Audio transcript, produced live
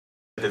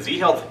The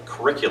Z-Health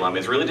curriculum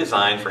is really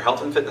designed for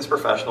health and fitness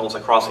professionals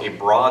across a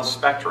broad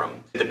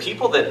spectrum. The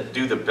people that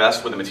do the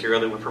best with the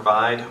material that we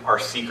provide are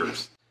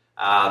seekers.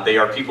 They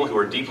are people who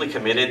are deeply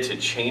committed to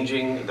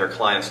changing their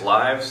clients'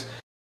 lives.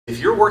 If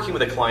you're working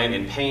with a client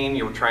in pain,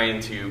 you're trying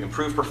to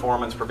improve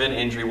performance, prevent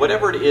injury,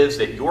 whatever it is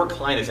that your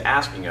client is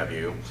asking of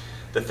you,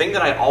 the thing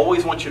that I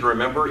always want you to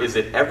remember is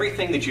that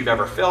everything that you've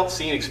ever felt,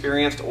 seen,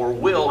 experienced, or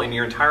will in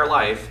your entire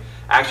life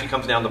actually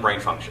comes down to brain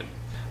function.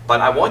 But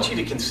I want you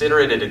to consider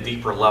it at a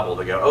deeper level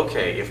to go,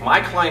 okay, if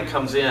my client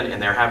comes in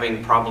and they're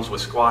having problems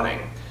with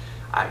squatting,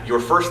 your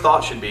first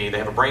thought should be they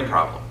have a brain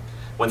problem.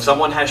 When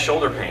someone has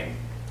shoulder pain,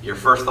 your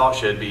first thought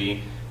should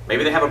be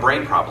maybe they have a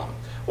brain problem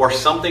or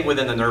something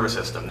within the nervous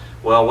system.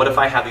 Well, what if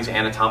I have these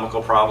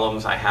anatomical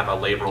problems, I have a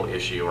labral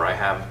issue, or I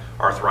have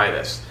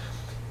arthritis?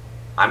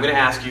 I'm going to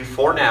ask you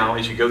for now,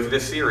 as you go through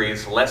this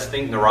series, let's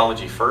think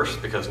neurology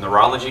first, because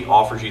neurology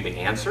offers you the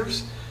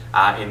answers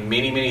in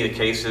many of the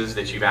cases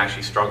that you've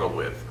actually struggled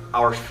with.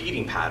 Our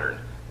feeding pattern,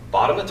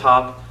 bottom to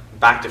top,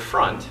 back to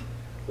front,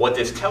 what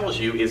this tells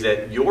you is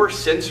that your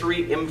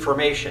sensory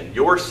information,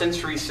 your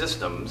sensory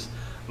systems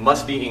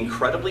must be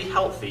incredibly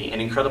healthy and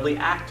incredibly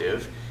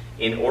active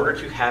in order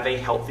to have a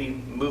healthy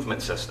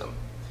movement system.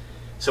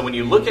 So when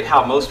you look at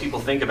how most people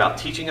think about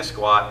teaching a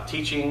squat,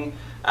 teaching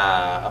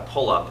a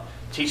pull-up,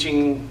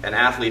 teaching an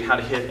athlete how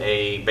to hit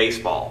a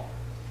baseball,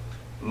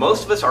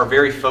 most of us are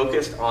very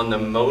focused on the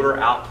motor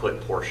output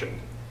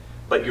portion.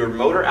 But your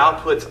motor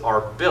outputs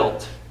are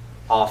built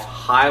off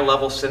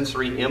high-level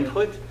sensory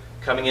input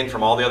coming in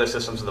from all the other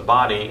systems of the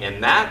body,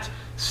 and that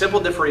simple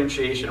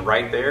differentiation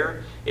right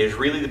there is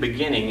really the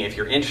beginning if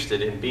you're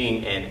interested in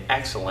being an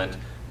excellent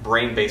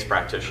brain-based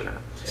practitioner.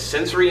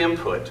 Sensory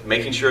input,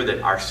 making sure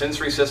that our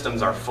sensory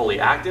systems are fully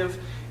active,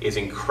 is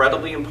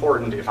incredibly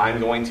important if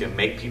I'm going to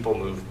make people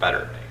move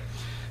better.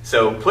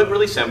 So put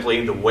really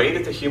simply, the way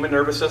that the human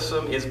nervous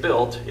system is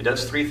built, it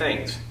does three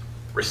things.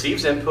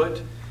 Receives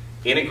input,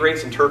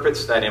 integrates,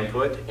 interprets that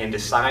input, and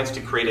decides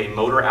to create a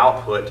motor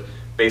output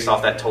based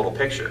off that total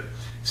picture.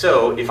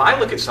 So if I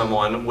look at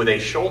someone with a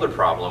shoulder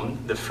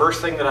problem, the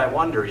first thing that I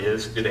wonder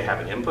is, do they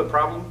have an input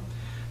problem?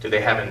 Do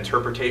they have an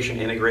interpretation,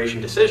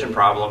 integration, decision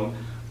problem?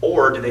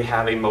 Or do they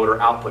have a motor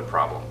output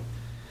problem?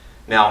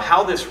 Now,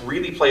 how this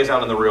really plays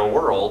out in the real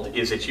world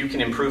is that you can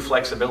improve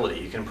flexibility,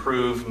 you can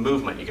improve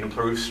movement, you can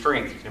improve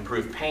strength, you can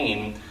improve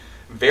pain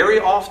very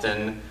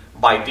often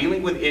by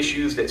dealing with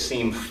issues that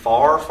seem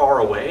far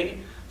away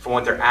from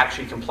what they're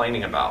actually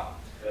complaining about.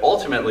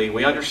 Ultimately,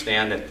 we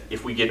understand that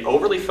if we get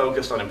overly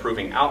focused on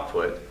improving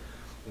output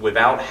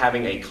without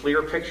having a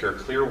clear picture,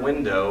 clear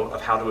window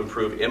of how to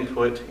improve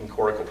input and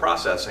cortical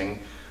processing,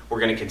 we're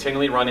going to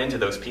continually run into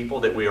those people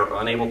that we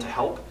are unable to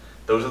help.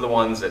 Those are the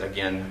ones that,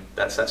 again,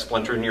 that's that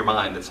splinter in your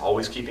mind that's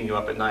always keeping you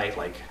up at night,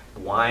 like,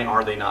 why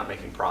are they not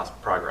making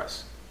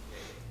progress?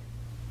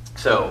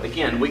 So,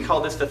 again, we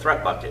call this the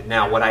threat bucket.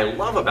 Now, what I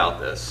love about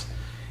this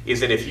is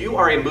that if you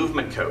are a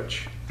movement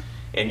coach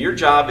and your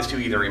job is to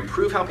either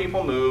improve how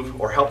people move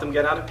or help them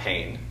get out of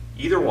pain,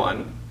 either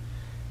one,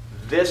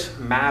 this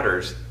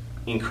matters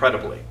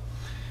incredibly.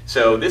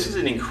 So this is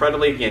an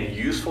incredibly, again,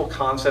 useful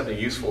concept, a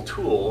useful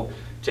tool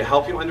to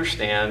help you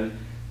understand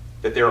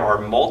that there are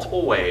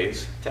multiple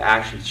ways to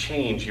actually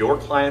change your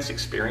client's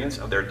experience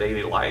of their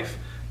daily life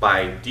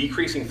by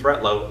decreasing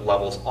threat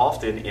levels,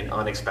 often in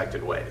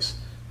unexpected ways.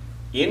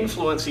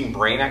 Influencing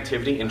brain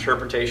activity,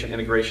 interpretation,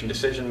 integration,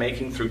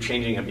 decision-making through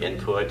changing of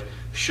input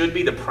should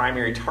be the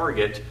primary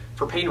target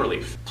for pain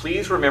relief.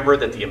 Please remember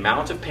that the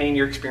amount of pain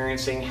you're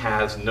experiencing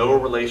has no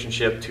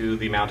relationship to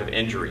the amount of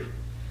injury.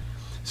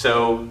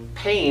 So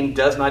pain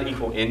does not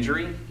equal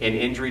injury, and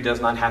injury does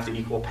not have to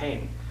equal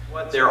pain.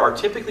 There are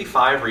typically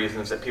 5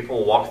 reasons that people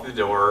will walk through the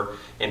door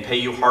and pay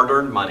you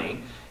hard-earned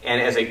money,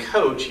 and as a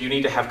coach, you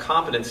need to have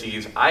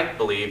competencies, I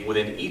believe,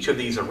 within each of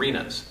these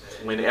arenas.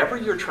 Whenever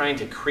you're trying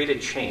to create a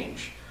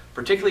change,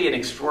 particularly an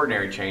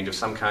extraordinary change of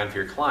some kind for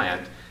your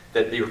client,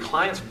 that your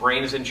client's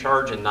brain is in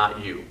charge and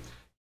not you.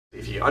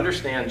 If you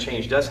understand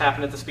change does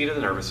happen at the speed of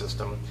the nervous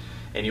system,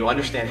 and you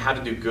understand how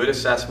to do good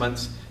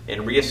assessments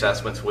and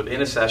reassessments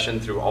within a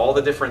session through all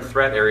the different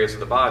threat areas of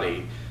the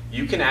body,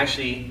 you can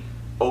actually,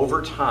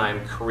 over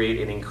time, create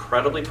an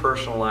incredibly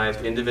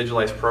personalized,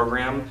 individualized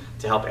program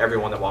to help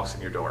everyone that walks in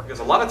your door. Because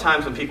a lot of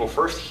times when people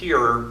first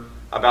hear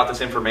about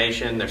this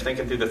information, they're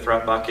thinking through the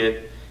threat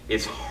bucket,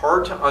 it's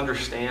hard to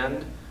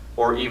understand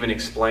or even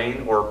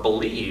explain or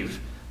believe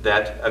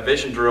that a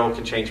vision drill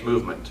can change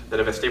movement, that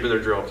a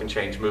vestibular drill can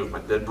change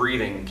movement, that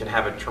breathing can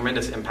have a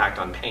tremendous impact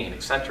on pain,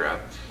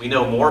 etc. We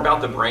know more about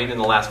the brain in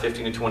the last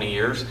 15 to 20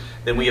 years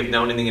than we have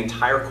known in the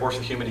entire course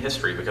of human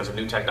history because of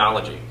new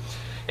technology.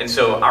 And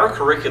so our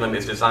curriculum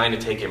is designed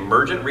to take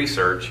emergent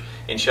research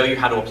and show you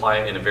how to apply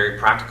it in a very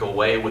practical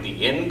way with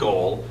the end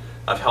goal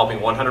of helping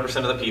 100%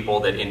 of the people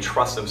that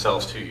entrust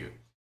themselves to you.